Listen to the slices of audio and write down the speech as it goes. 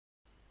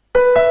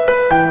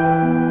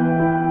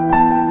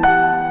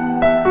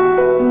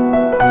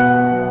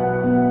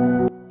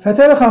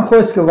Fatali Khan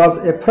Khoyski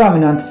was a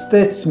prominent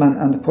statesman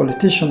and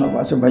politician of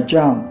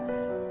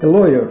Azerbaijan, a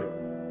lawyer.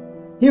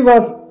 He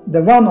was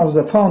one of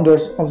the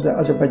founders of the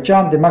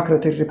Azerbaijan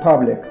Democratic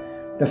Republic,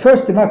 the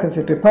first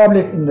democratic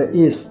republic in the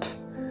East,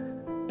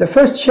 the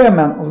first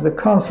chairman of the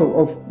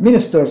Council of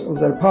Ministers of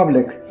the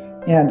Republic,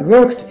 and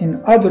worked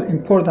in other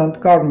important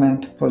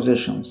government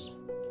positions.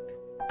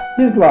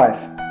 His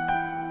life,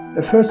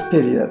 the first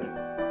period.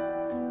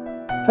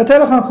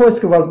 Fatali Khan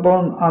Khoyski was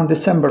born on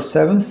December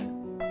 7th,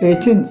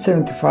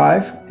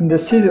 1875 in the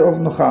city of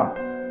Nukha.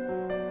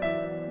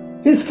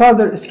 His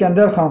father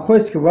Iskandar Khan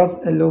Khoyski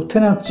was a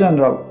lieutenant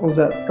general of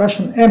the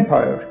Russian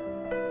Empire.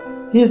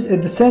 He is a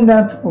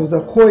descendant of the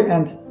Khoy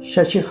and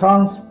Shaki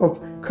Khans of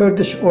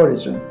Kurdish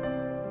origin.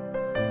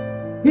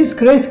 His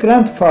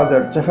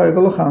great-grandfather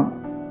Zafargulu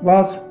Khan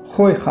was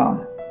Khoy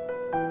Khan.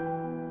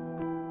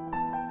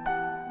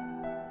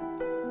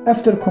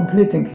 After completing